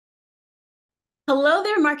Hello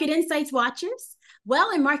there, Market Insights watchers. Well,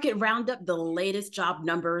 in Market Roundup, the latest job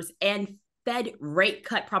numbers and Fed rate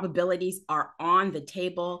cut probabilities are on the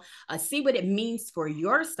table. See what it means for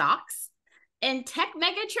your stocks. And tech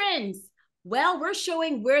megatrends. Well, we're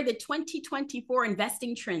showing where the 2024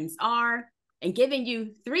 investing trends are and giving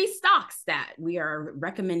you three stocks that we are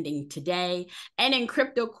recommending today. And in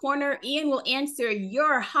Crypto Corner, Ian will answer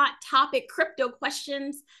your hot topic crypto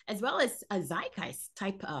questions, as well as a zeitgeist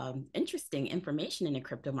type interesting information in the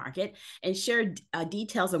crypto market, and share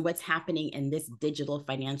details on what's happening in this digital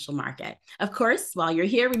financial market. Of course, while you're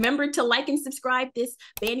here, remember to like and subscribe this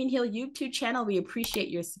Banyan Hill YouTube channel. We appreciate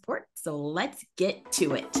your support. So let's get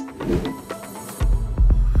to it.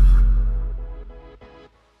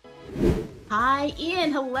 Hi,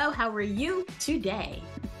 Ian. Hello. How are you today?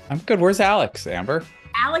 I'm good. Where's Alex, Amber?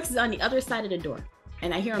 Alex is on the other side of the door,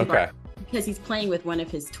 and I hear him bark because he's playing with one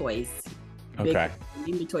of his toys. Okay.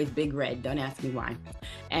 The toy's Big Red. Don't ask me why.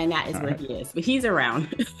 And that is where he is. But he's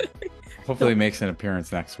around. Hopefully he makes an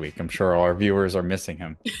appearance next week. I'm sure all our viewers are missing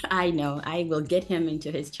him. I know. I will get him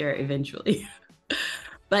into his chair eventually.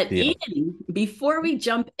 But Yeah. Ian, before we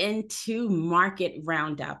jump into Market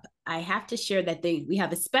Roundup, I have to share that we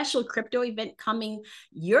have a special crypto event coming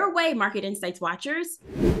your way, Market Insights watchers.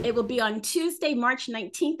 It will be on Tuesday, March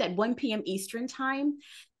 19th at 1 p.m. Eastern Time.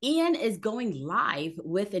 Ian is going live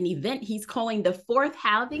with an event he's calling the Fourth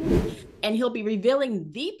Halving, and he'll be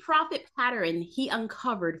revealing the profit pattern he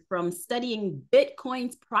uncovered from studying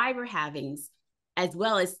Bitcoin's prior halvings, as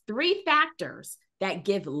well as three factors that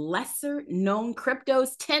give lesser known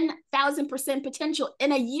cryptos 10,000% potential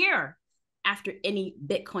in a year after any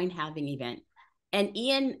Bitcoin halving event. And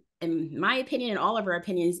Ian, in my opinion, and all of our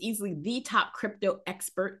opinions, is easily the top crypto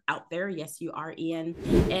expert out there. Yes, you are, Ian.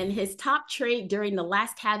 And his top trade during the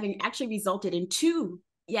last halving actually resulted in two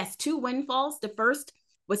windfalls. The first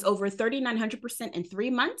was over 3,900% in 3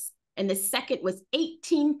 months, and the second was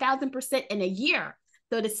 18,000% in a year.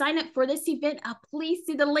 So to sign up for this event, please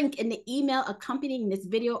see the link in the email accompanying this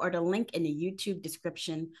video or the link in the YouTube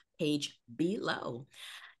description page below.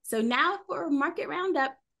 So now for Market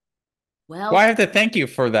Roundup. Well, I have to thank you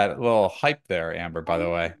for that little hype there, Amber, by the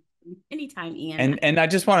way. Anytime, Ian. And I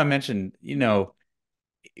just want to mention,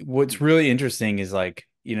 what's really interesting is there's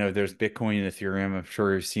Bitcoin and Ethereum. I'm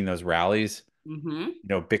sure you've seen those rallies.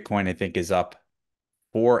 Bitcoin, I think, is up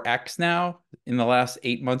 4x now in the last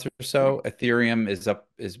 8 months or so. Ethereum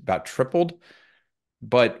is about tripled.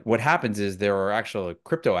 But what happens is there are actual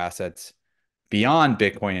crypto assets beyond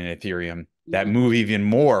Bitcoin and Ethereum that move even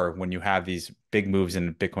more when you have these big moves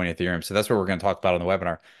in Bitcoin and Ethereum. So that's what we're going to talk about on the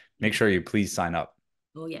webinar. Make sure you please sign up.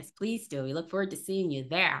 Oh, yes, please do. We look forward to seeing you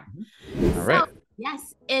there. All right.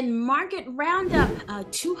 Yes, in Market Roundup,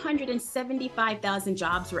 275,000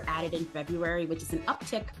 jobs were added in February, which is an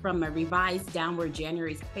uptick from a revised downward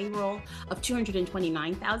January's payroll of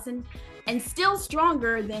 229,000, and still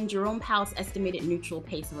stronger than Jerome Powell's estimated neutral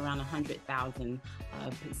pace of around 100,000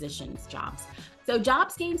 jobs. So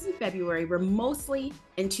jobs gains in February were mostly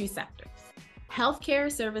in two sectors: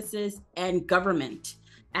 healthcare services and government,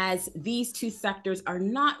 as these two sectors are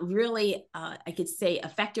not really, I could say,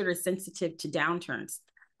 affected or sensitive to downturns.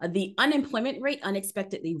 The unemployment rate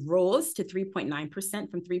unexpectedly rose to 3.9%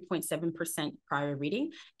 from 3.7% prior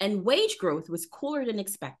reading, and wage growth was cooler than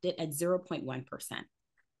expected at 0.1%.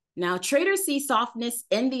 Now, traders see softness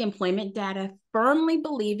in the employment data, firmly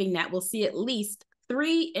believing that we'll see at least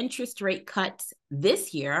 3 interest rate cuts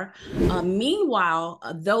this year. Meanwhile,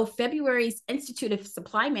 though February's Institute of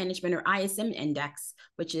Supply Management, or ISM index,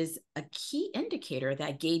 which is a key indicator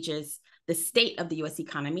that gauges the state of the U.S.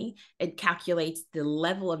 economy, it calculates the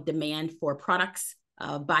level of demand for products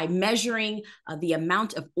by measuring the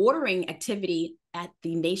amount of ordering activity at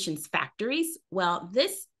the nation's factories. Well,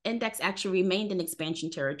 this index actually remained in expansion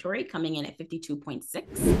territory, coming in at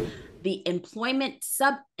 52.6. The employment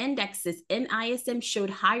sub-indexes in ISM showed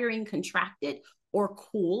hiring contracted or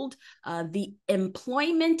cooled. The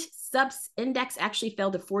employment sub-index actually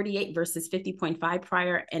fell to 48 versus 50.5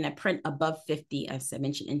 prior, and a print above 50, as I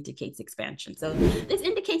mentioned, indicates expansion. So this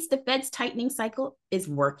indicates the Fed's tightening cycle is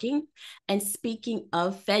working. And speaking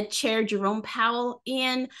of Fed Chair Jerome Powell,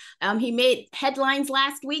 he made headlines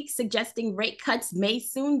last week suggesting rate cuts may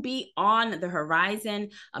soon be on the horizon.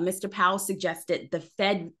 Mr. Powell suggested the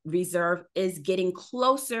Fed Reserve is getting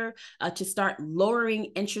closer to start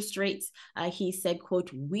lowering interest rates. He said, quote,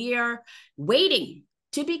 "We're waiting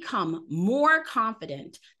to become more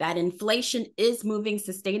confident that inflation is moving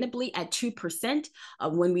sustainably at 2%.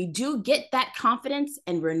 When we do get that confidence,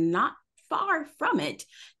 and we're not far from it,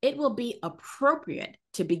 it will be appropriate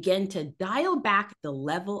to begin to dial back the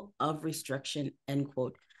level of restriction," end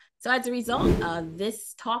quote. So as a result of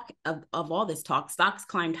this talk, of all this talk, stocks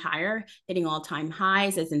climbed higher, hitting all-time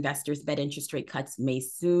highs as investors bet interest rate cuts may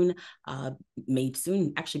soon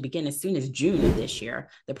actually begin as soon as June of this year.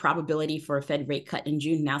 The probability for a Fed rate cut in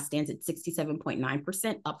June now stands at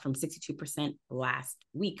 67.9%, up from 62% last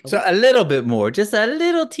week. So a little bit more, just a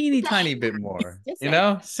little teeny tiny bit more, Just you saying.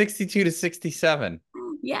 know, 62 to 67.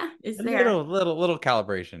 Yeah, it's A there. little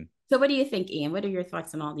calibration. So what do you think, Ian? What are your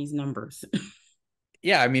thoughts on all these numbers?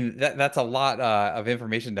 Yeah, I mean that's a lot of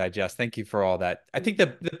information to digest. Thank you for all that. I think the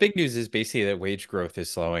big news is basically that wage growth is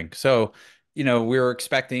slowing. So, we were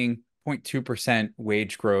expecting 0.2%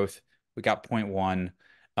 wage growth. We got 0.1.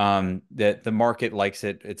 That the market likes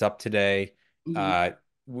it. It's up today. Mm-hmm. Uh,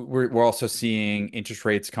 we're also seeing interest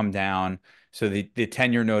rates come down. So the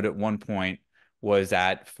 10-year note at one point was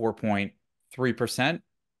at 4.3%,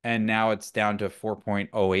 and now it's down to 4.08%.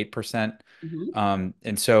 Mm-hmm.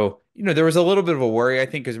 And so, there was a little bit of a worry, I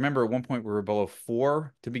think, because remember at one point we were below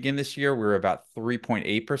 4 to begin this year. We were about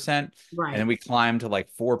 3.8%. And then Right. we climbed to like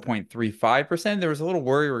 4.35%. There was a little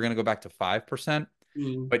worry we are going to go back to 5%.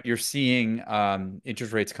 Mm. But you're seeing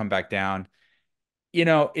interest rates come back down.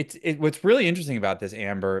 What's really interesting about this,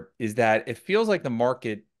 Amber, is that it feels like the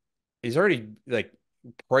market is already like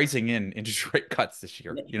pricing in interest rate cuts this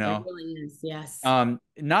year, It really is. Yes.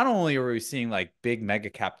 not only are we seeing like big mega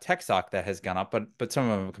cap tech stock that has gone up, but some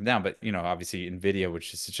of them have come down. But obviously Nvidia,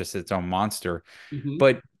 which is just its own monster. Mm-hmm.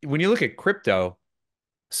 But when you look at crypto,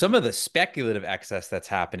 some of the speculative excess that's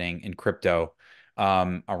happening in crypto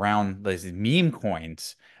around these meme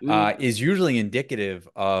coins is usually indicative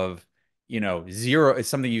of zero. It's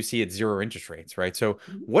something you see at zero interest rates, right? So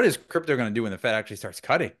what is crypto going to do when the Fed actually starts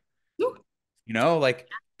cutting? Like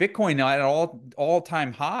Bitcoin now at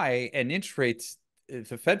all-time high, and interest rates,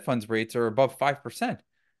 the Fed funds rates are above 5%.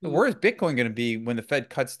 Mm-hmm. Where is Bitcoin going to be when the Fed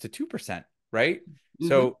cuts to 2%, right? Mm-hmm.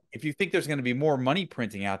 So if you think there's going to be more money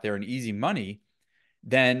printing out there and easy money,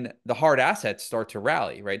 then the hard assets start to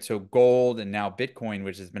rally, right? So gold and now Bitcoin,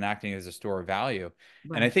 which has been acting as a store of value.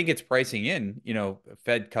 And I Right. think it's pricing in,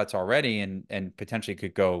 Fed cuts already and potentially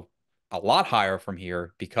could go a lot higher from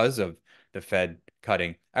here because of the Fed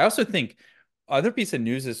cutting. I also think other piece of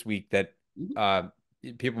news this week that Mm-hmm. uh,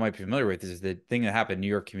 people might be familiar with is the thing that happened in New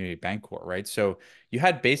York Community Bank Corp, right? So you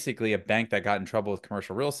had basically a bank that got in trouble with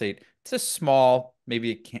commercial real estate. It's a small,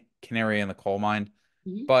 maybe a canary in the coal mine,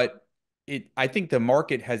 Mm-hmm. but I think the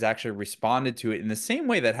market has actually responded to it in the same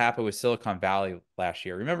way that happened with Silicon Valley last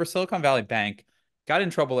year. Remember, Silicon Valley Bank got in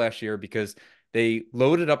trouble last year because they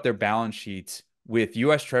loaded up their balance sheets with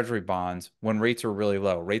US Treasury bonds when rates were really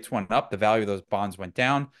low. Rates went up, the value of those bonds went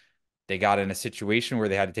down. They got in a situation where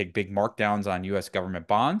they had to take big markdowns on US government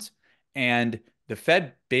bonds. And the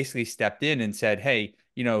Fed basically stepped in and said, hey,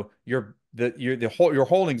 your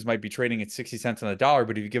holdings might be trading at 60 cents on the dollar,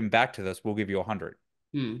 but if you give them back to us, we'll give you 100.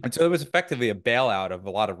 Mm-hmm. And so it was effectively a bailout of a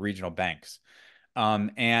lot of regional banks.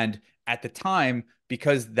 And at the time,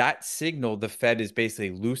 because that signaled the Fed is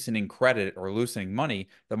basically loosening credit or loosening money,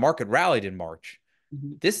 the market rallied in March.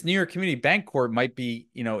 Mm-hmm. This New York Community Bank Corp might be,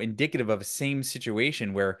 indicative of a same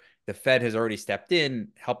situation where the Fed has already stepped in,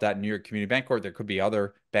 helped out New York Community Bank Corp. There could be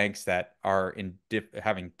other banks that are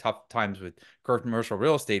having tough times with commercial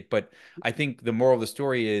real estate. But I think the moral of the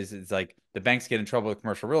story is like the banks get in trouble with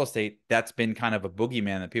commercial real estate. That's been kind of a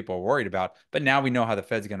boogeyman that people are worried about. But now we know how the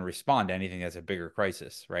Fed's going to respond to anything that's a bigger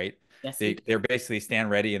crisis, right? Yes, we do. They're basically stand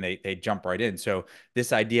ready and they jump right in. So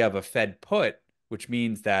this idea of a Fed put, which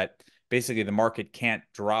means that basically the market can't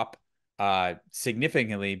drop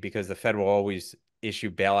significantly because the Fed will always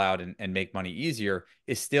issue bailout and make money easier,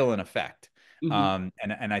 is still in effect. Mm-hmm.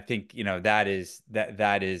 And I think that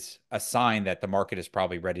is a sign that the market is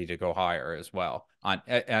probably ready to go higher as well.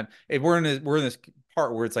 And we're in this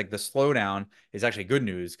part where it's like the slowdown is actually good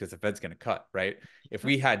news because the Fed's going to cut, right? If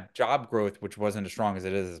we had job growth, which wasn't as strong as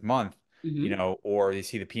it is this month, Mm-hmm. or you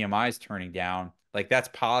see the PMIs turning down, like that's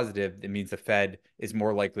positive. It means the Fed is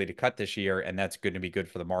more likely to cut this year, and that's going to be good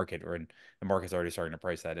for the market, or the market's already starting to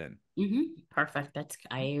price that in. Mm-hmm. Perfect.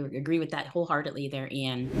 I agree with that wholeheartedly there,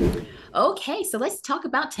 Ian. Okay, so let's talk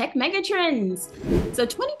about tech megatrends. So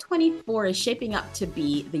 2024 is shaping up to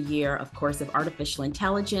be the year, of course, of artificial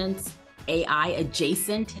intelligence, AI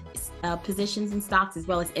adjacent positions in stocks, as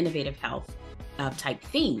well as innovative health type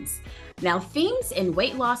themes. Now, themes in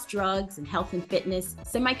weight loss drugs and health and fitness,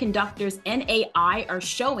 semiconductors, and AI are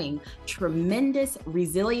showing tremendous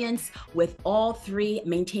resilience, with all three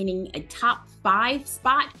maintaining a top 5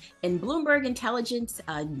 spot in Bloomberg Intelligence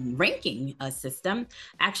ranking system.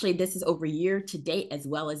 Actually, this is over year to date as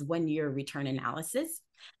well as 1 year return analysis.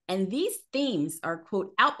 And these themes are,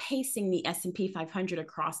 quote, outpacing the S&P 500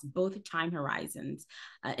 across both time horizons.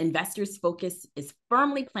 Investors' focus is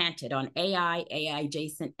firmly planted on AI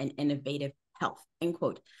adjacent, and innovative health, end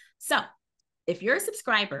quote. So if you're a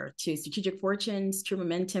subscriber to Strategic Fortunes, True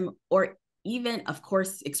Momentum, or even, of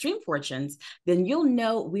course, Extreme Fortunes, then you'll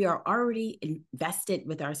know we are already invested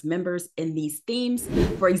with our members in these themes.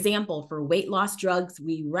 For example, for weight loss drugs,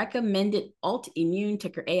 we recommended Alt Immune,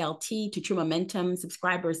 ticker ALT, to True Momentum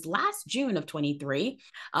subscribers last June of 23.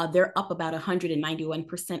 They're up about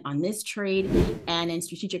 191% on this trade. And in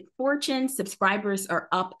Strategic Fortunes, subscribers are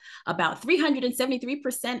up about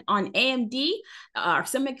 373% on AMD, our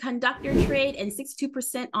semiconductor trade, and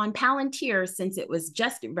 62% on Palantir, since it was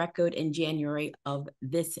just record in January of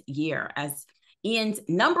this year as Ian's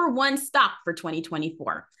 #1 stock for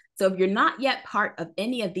 2024. So if you're not yet part of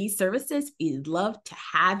any of these services, we'd love to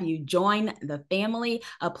have you join the family.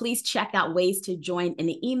 Please check out ways to join in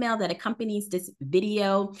the email that accompanies this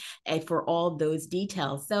video for all those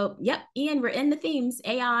details. So, yep, Ian, we're in the themes: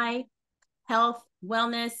 AI, health,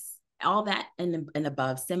 wellness, all that and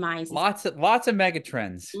above. Semis. Lots of mega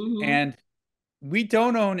trends. And we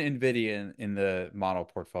don't own Nvidia in the model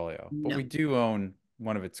portfolio, but we No. do own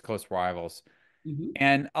one of its close rivals.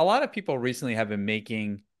 And a lot of people recently have been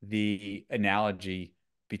making the analogy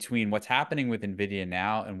between what's happening with Nvidia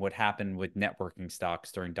now and what happened with networking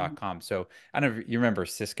stocks during .com. So I don't know if you remember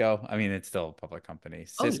Cisco. I mean, it's still a public company.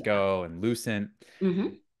 Cisco and Lucent.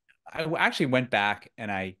 I actually went back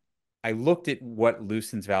and I looked at what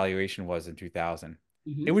Lucent's valuation was in 2000.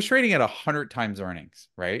 It was trading at 100 times earnings,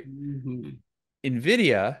 right?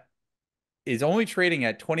 Nvidia is only trading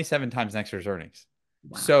at 27 times next year's earnings.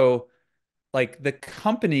 Wow. So like the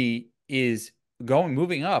company is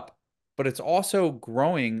moving up, but it's also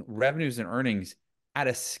growing revenues and earnings at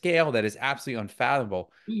a scale that is absolutely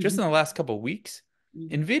unfathomable. Just in the last couple of weeks,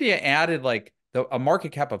 Nvidia added like a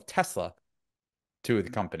market cap of Tesla to the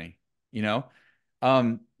company, you know?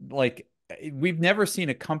 Like we've never seen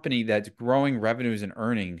a company that's growing revenues and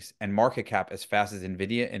earnings and market cap as fast as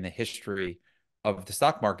Nvidia in the history of the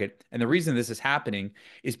stock market. And the reason this is happening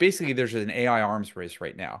is basically there's an AI arms race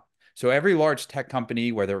right now. So every large tech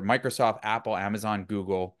company, whether Microsoft, Apple, Amazon,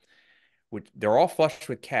 Google, which they're all flushed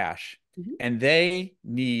with cash, and they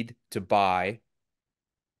need to buy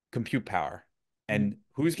compute power. And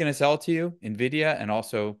who's going to sell it to you? Nvidia and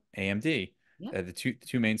also AMD, the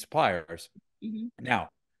two main suppliers. Now,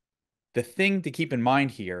 the thing to keep in mind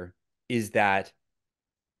here is that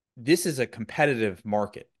this is a competitive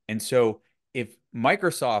market. And so if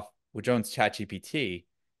Microsoft, which owns ChatGPT,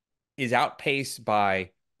 is outpaced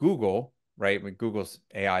by Google, right? When Google's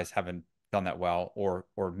AIs haven't done that well, or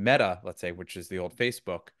Meta, let's say, which is the old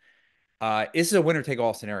Facebook, this is a winner take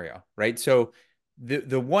all scenario, right? So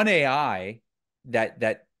the one AI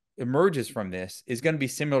that emerges from this is going to be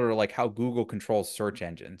similar to like how Google controls search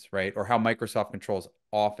engines, right? Or how Microsoft controls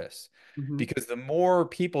Office, because the more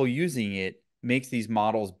people using it makes these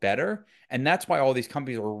models better. And that's why all these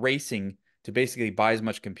companies are racing to basically buy as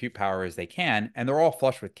much compute power as they can, and they're all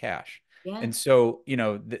flush with cash. And so, you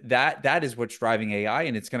know, that is what's driving AI,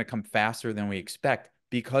 and it's going to come faster than we expect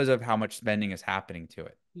because of how much spending is happening to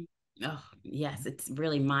it. Oh, yes, it's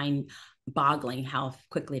really mind-boggling how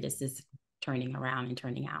quickly this is turning around and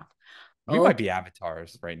turning out. We might be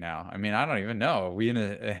avatars right now. I mean, I don't even know. Are we in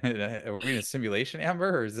a simulation,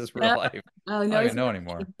 Amber, or is this real life? Oh, I no, don't even know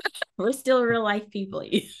anymore. We're still real life people.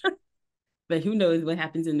 But who knows what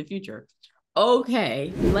happens in the future.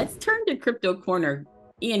 Okay, let's turn to Crypto Corner.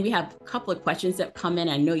 Ian, we have a couple of questions that come in.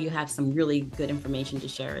 I know you have some really good information to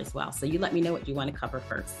share as well. So you let me know what you want to cover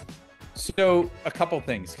first. So a couple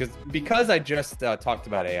things, because I just talked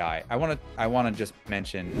about AI, I want to just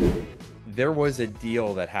mention there was a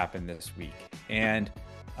deal that happened this week, and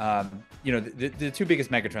you know, the two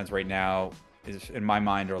biggest megatrends right now is in my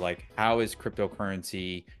mind are like, how is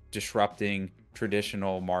cryptocurrency disrupting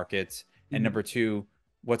traditional markets, and number two,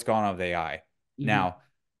 what's going on with AI. Now,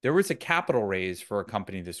 there was a capital raise for a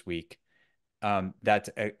company this week that's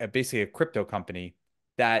basically a crypto company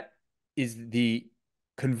that is the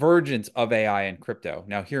convergence of AI and crypto.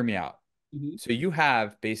 Now, hear me out. So you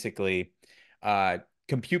have basically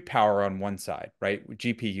compute power on one side, right?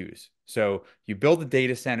 GPUs. So you build a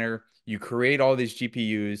data center, you create all these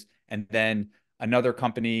GPUs, and then another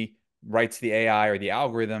company writes the AI or the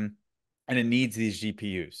algorithm, and it needs these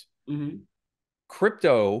GPUs.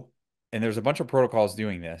 Crypto, and there's a bunch of protocols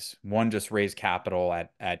doing this. One just raised capital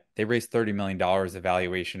at they raised $30 million. The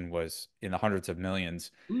valuation was in the hundreds of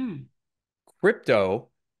millions. Crypto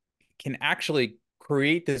can actually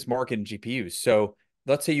create this market in GPUs. So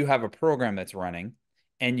let's say you have a program that's running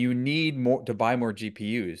and you need more to buy more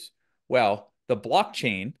GPUs. Well, the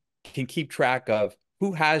blockchain can keep track of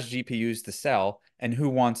who has GPUs to sell and who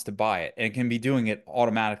wants to buy it. And it can be doing it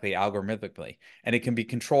automatically, algorithmically, and it can be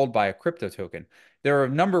controlled by a crypto token. There are a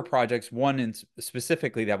number of projects, one in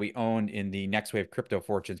specifically that we own in the Next Wave Crypto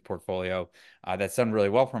Fortunes portfolio that's done really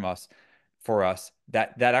well for us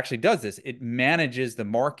that actually does this. It manages the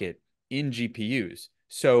market in GPUs.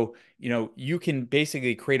 So, you can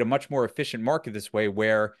basically create a much more efficient market this way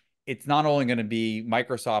where it's not only going to be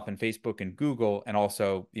Microsoft and Facebook and Google, and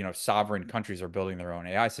also, sovereign countries are building their own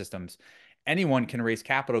AI systems. Anyone can raise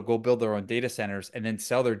capital, go build their own data centers, and then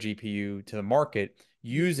sell their GPU to the market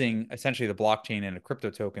using essentially the blockchain and a crypto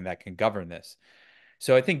token that can govern this.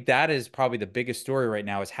 So I think that is probably the biggest story right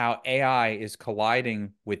now, is how AI is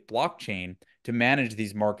colliding with blockchain to manage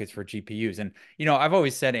these markets for GPUs. And, I've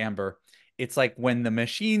always said, Amber, it's like when the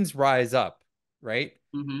machines rise up, right?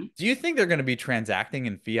 Mm-hmm. Do you think they're going to be transacting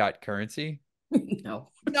in fiat currency? No.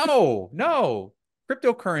 No, no.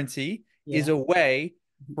 Cryptocurrency is Yeah. a way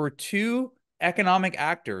for two economic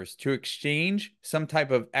actors to exchange some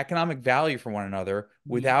type of economic value for one another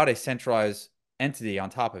Mm-hmm. without a centralized entity on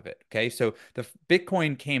top of it. Okay. So the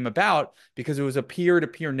Bitcoin came about because it was a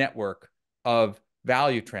peer-to-peer network of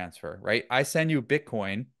value transfer, right? I send you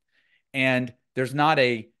Bitcoin, and there's no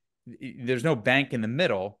bank in the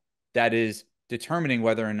middle that is determining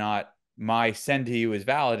whether or not my send to you is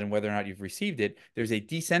valid and whether or not you've received it. There's a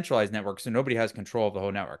decentralized network, so nobody has control of the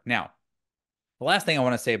whole network. Now, the last thing I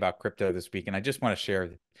want to say about crypto this week, and I just want to share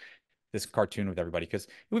this cartoon with everybody, because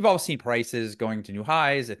we've all seen prices going to new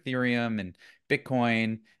highs, Ethereum and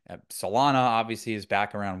Bitcoin. Solana obviously is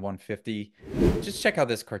back around 150. Just check out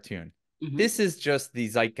this cartoon. Mm-hmm. This is just the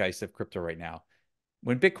zeitgeist of crypto right now.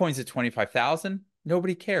 When Bitcoin's at 25,000,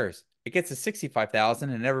 nobody cares. It gets to 65,000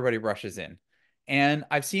 and everybody rushes in. And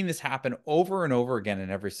I've seen this happen over and over again in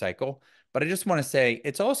every cycle. But I just want to say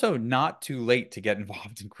it's also not too late to get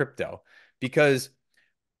involved in crypto, because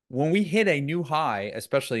when we hit a new high,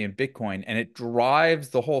 especially in Bitcoin, and it drives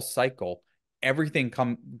the whole cycle, everything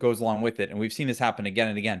goes along with it. And we've seen this happen again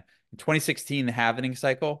and again. In 2016, the halving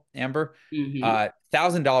cycle, Amber, Mm-hmm.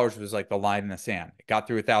 $1,000 was like the line in the sand. It got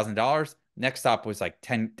through $1,000. Next stop was like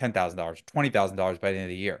 $10,000, $20,000 by the end of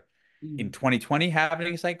the year. In Mm-hmm. 2020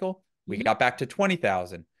 halving cycle, we got back to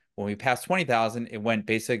 20,000. When we passed 20,000, it went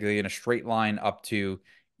basically in a straight line up to,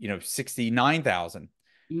 69,000.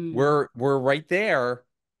 Mm-hmm. We're right there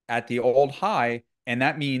at the old high, and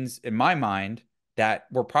that means, in my mind, that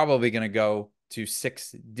we're probably going to go to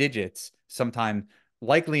six digits sometime,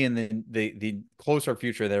 likely in the closer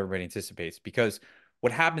future that everybody anticipates. Because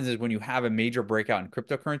what happens is when you have a major breakout in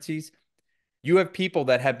cryptocurrencies, you have people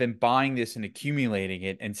that have been buying this and accumulating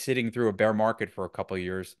it and sitting through a bear market for a couple of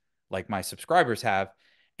years, like my subscribers have.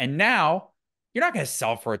 And now you're not going to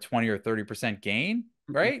sell for a 20 or 30% gain,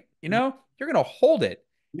 right? You're going to hold it.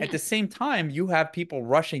 At Yeah. the same time, you have people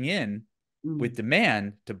rushing in with Mm-hmm.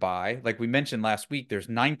 demand to buy. Like we mentioned last week, there's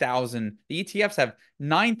 9,000, the ETFs have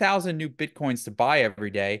 9,000 new Bitcoins to buy every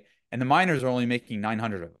day, and the miners are only making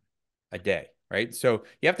 900 of them a day, right? So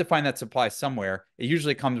you have to find that supply somewhere. It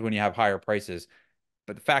usually comes when you have higher prices.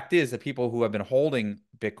 But the fact is that people who have been holding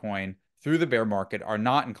Bitcoin through the bear market are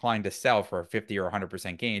not inclined to sell for a 50 or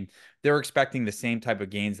 100% gain. They're expecting the same type of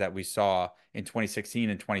gains that we saw in 2016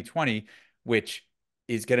 and 2020, which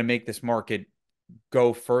is going to make this market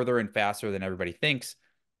go further and faster than everybody thinks.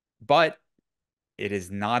 But it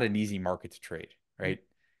is not an easy market to trade, right?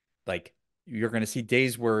 Like, you're going to see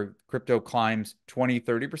days where crypto climbs 20,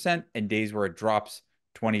 30% and days where it drops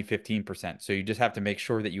 20, 15%. So you just have to make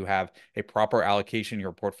sure that you have a proper allocation in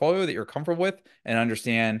your portfolio that you're comfortable with, and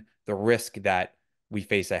understand the risk that we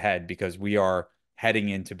face ahead, because we are heading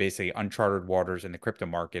into basically uncharted waters in the crypto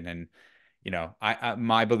market. And,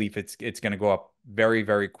 my belief, it's going to go up very,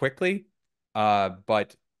 very quickly.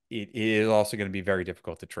 But it is also going to be very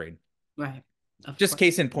difficult to trade. Right. Of Just course.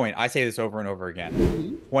 case in point, I say this over and over again. Mm-hmm.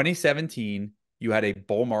 2017, you had a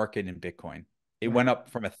bull market in Bitcoin. It Right. went up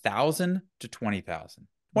from 1,000 to 20,000.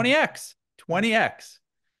 Mm-hmm. 20x, 20x.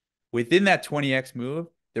 Within that 20x move,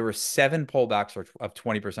 there were seven pullbacks of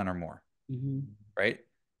 20% or more, Mm-hmm. right?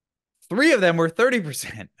 Three of them were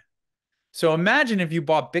 30%. So imagine if you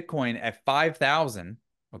bought Bitcoin at 5,000,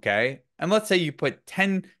 okay? And let's say you put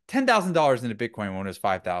 $10,000 into Bitcoin when it was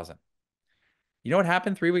 5,000. You know what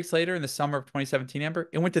happened 3 weeks later in the summer of 2017, Amber?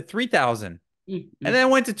 It went to 3,000, and Mm-hmm. then it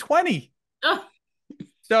went to 20. Oh.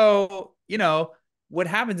 So, what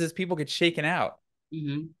happens is people get shaken out.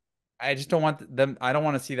 Mm-hmm. I just don't want them. I don't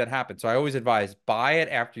want to see that happen. So I always advise, buy it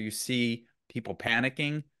after you see people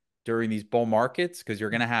panicking during these bull markets, because you're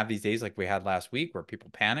going to have these days like we had last week where people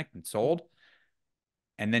panicked and sold.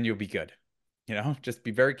 and then you'll be good. Just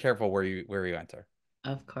be very careful where you enter.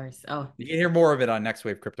 Of course. Oh, You can hear more of it on Next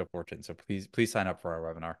Wave Crypto Fortune. So please sign up for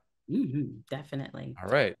our webinar. definitely. All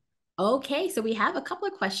right. Okay, so we have a couple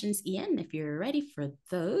of questions, Ian, if you're ready for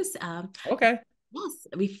those. Okay. Yes,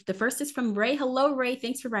 the first is from Ray. Hello, Ray.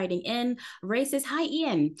 Thanks for writing in. Ray says, "Hi,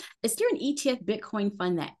 Ian. Is there an ETF Bitcoin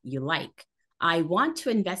fund that you like? I want to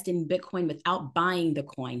invest in Bitcoin without buying the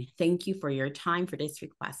coin. Thank you for your time for this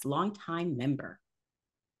request. Long time member."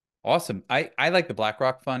 Awesome. I like the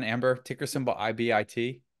BlackRock fund, Amber, ticker symbol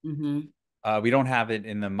IBIT. Mm-hmm. We don't have it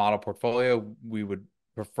in the model portfolio. We would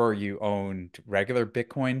prefer you own regular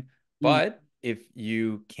Bitcoin. Mm-hmm. But if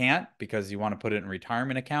you can't because you want to put it in a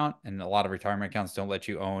retirement account, and a lot of retirement accounts don't let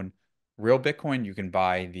you own real Bitcoin, you can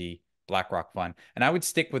buy the BlackRock fund. And I would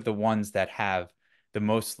stick with the ones that have the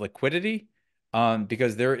most liquidity,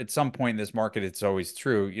 because there at some point in this market, it's always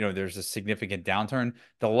true, there's a significant downturn.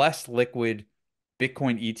 The less liquid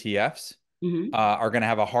Bitcoin ETFs Mm-hmm. are going to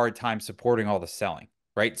have a hard time supporting all the selling,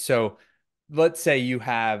 right? So let's say you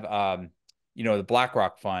have the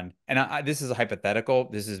BlackRock fund, and this is a hypothetical.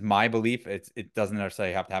 This is my belief. It doesn't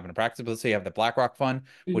necessarily have to happen in practice, but let's say you have the BlackRock fund,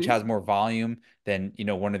 which Mm-hmm. has more volume than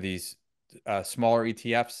one of these smaller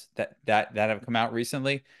ETFs that have come out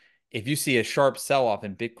recently. If you see a sharp sell off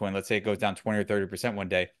in Bitcoin, let's say it goes down 20 or 30% one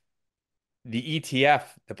day, the ETF,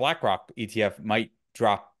 the BlackRock ETF, might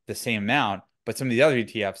drop the same amount, but some of the other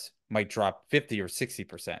ETFs might drop 50 or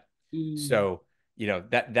 60%. Mm-hmm. So,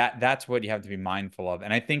 that's what you have to be mindful of.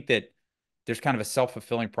 And I think that there's kind of a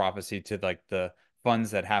self-fulfilling prophecy to like the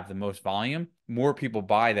funds that have the most volume. More people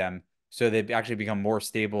buy them, so they actually become more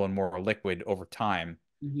stable and more liquid over time.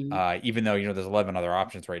 Mm-hmm. Even though there's 11 other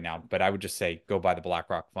options right now, but I would just say go buy the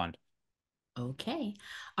BlackRock fund. Okay.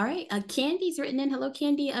 All right. Candy's written in. Hello,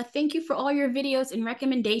 Candy. Thank you for all your videos and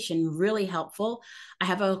recommendation. Really helpful. I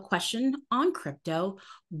have a question on crypto.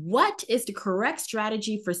 What is the correct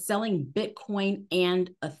strategy for selling Bitcoin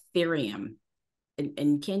and Ethereum?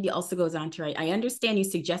 And Candy also goes on to write, I understand you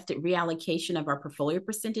suggested reallocation of our portfolio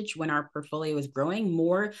percentage when our portfolio is growing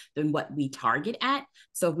more than what we target at.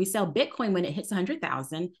 So if we sell Bitcoin when it hits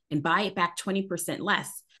 100,000 and buy it back 20%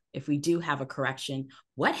 less, if we do have a correction,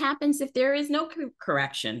 what happens if there is no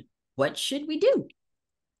correction? What should we do?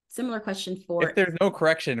 Similar question If for. there's no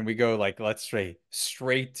correction and we go like let's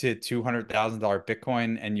straight to $200,000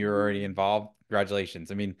 Bitcoin and you're already involved,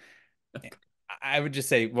 congratulations. I mean, I would just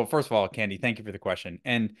say, well, first of all, Candy, thank you for the question.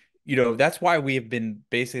 And that's why we have been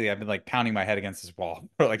basically I've been like pounding my head against this wall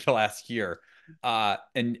for like the last year.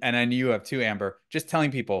 And I know you have too, Amber, just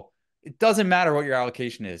telling people it doesn't matter what your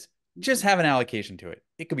allocation is, just have an allocation to it.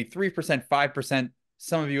 It could be 3%, 5%.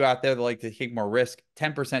 Some of you out there that like to take more risk,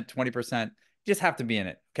 10%, 20%. You just have to be in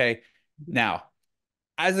it. Okay. Now,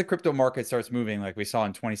 as the crypto market starts moving, like we saw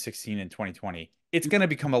in 2016 and 2020, it's Of going to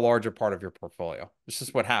become a larger part of your portfolio. It's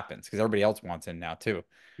just what happens because everybody else wants in now too.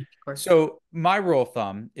 course. So my rule of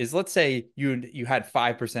thumb is, let's say you had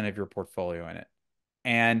 5% of your portfolio in it,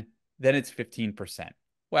 and then it's 15%.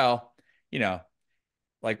 Well, you know,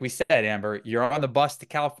 like we said, Amber, you're on the bus to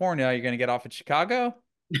California. You're going to get off at Chicago.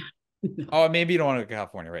 No, Oh, maybe you don't want to go to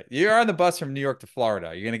California, right? You're on the bus from New York to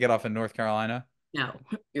Florida. You're going to get off in North Carolina. no,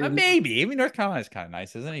 you're not. Maybe. I mean, North Carolina is kind of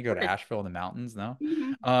nice, isn't it? You go to Of Asheville in the mountains, no?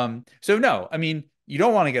 course. So no, I mean, you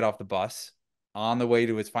don't want to get off the bus on the way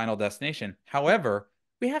to its final destination. However,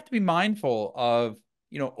 we have to be mindful of,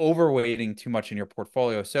 overweighting too much in your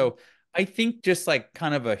portfolio. So I think just like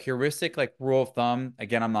kind of a heuristic, like rule of thumb,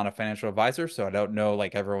 again, I'm not a financial advisor, so I don't know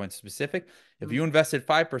like everyone's specific. If you invested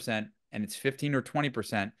 5% and it's 15 or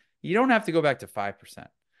 20%, you don't have to go back to 5%.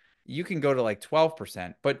 You can go to like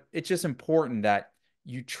 12%, but it's just important that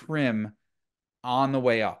you trim on the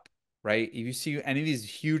way up, right? If you see any of these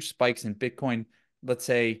huge spikes in Bitcoin, let's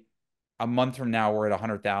say a month from now we're at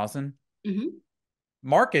 100,000. Mm-hmm.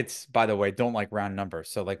 Markets, by the way, don't like round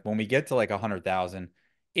numbers. So like when we get to like 100,000,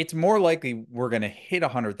 it's more likely we're going to hit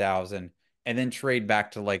 100,000 and then trade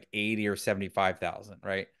back to like 80 or 75,000,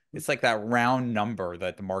 right? It's like that round number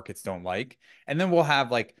that the markets don't like. And then we'll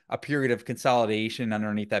have like a period of consolidation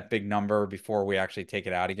underneath that big number before we actually take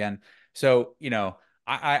it out again. So,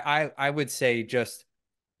 I would say just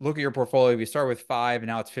look at your portfolio. If you start with 5 and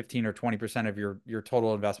now it's 15 or 20% of your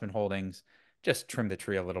total investment holdings, just trim the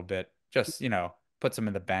tree a little bit. Just, put some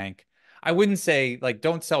in the bank. I wouldn't say like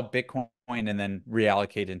don't sell Bitcoin and then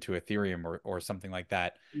reallocate into Ethereum or something like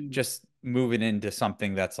that. Just move it into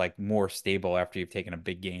something that's like more stable after you've taken a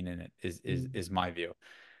big gain in it is my view.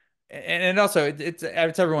 And also it's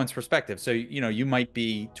everyone's perspective. So you might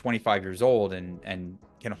be 25 years old and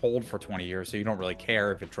can hold for 20 years, so you don't really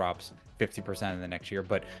care if it drops 50% in the next year.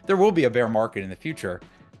 But there will be a bear market in the future.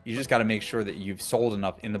 You just got to make sure that you've sold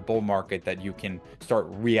enough in the bull market that you can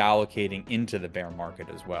start reallocating into the bear market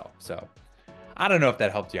as well. So I don't know if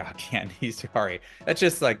that helped you out, Candy. Sorry. That's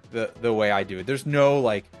just like the way I do it. There's no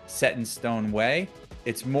like set in stone way.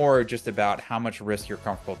 It's more just about how much risk you're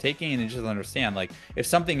comfortable taking, and just understand, like, if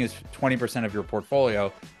something is 20% of your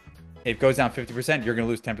portfolio, it goes down 50%, you're going to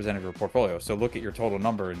lose 10% of your portfolio. So look at your total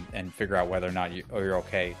number and figure out whether or not you're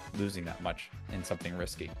okay losing that much in something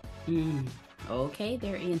risky. Okay,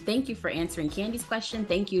 there, Ian. Thank you for answering Candy's question.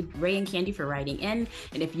 Thank you, Ray and Candy, for writing in.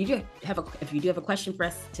 And if you do have a question for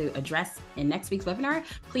us to address in next week's webinar,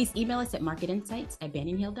 please email us at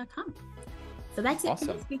marketinsights@bannonhill.com. So that's it for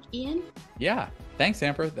this week, Ian. Yeah, thanks,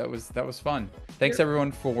 Amber. That was fun. Thanks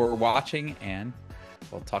everyone for watching, and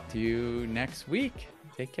we'll talk to you next week.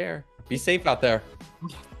 Take care. Be safe out there.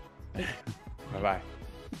 Bye-bye.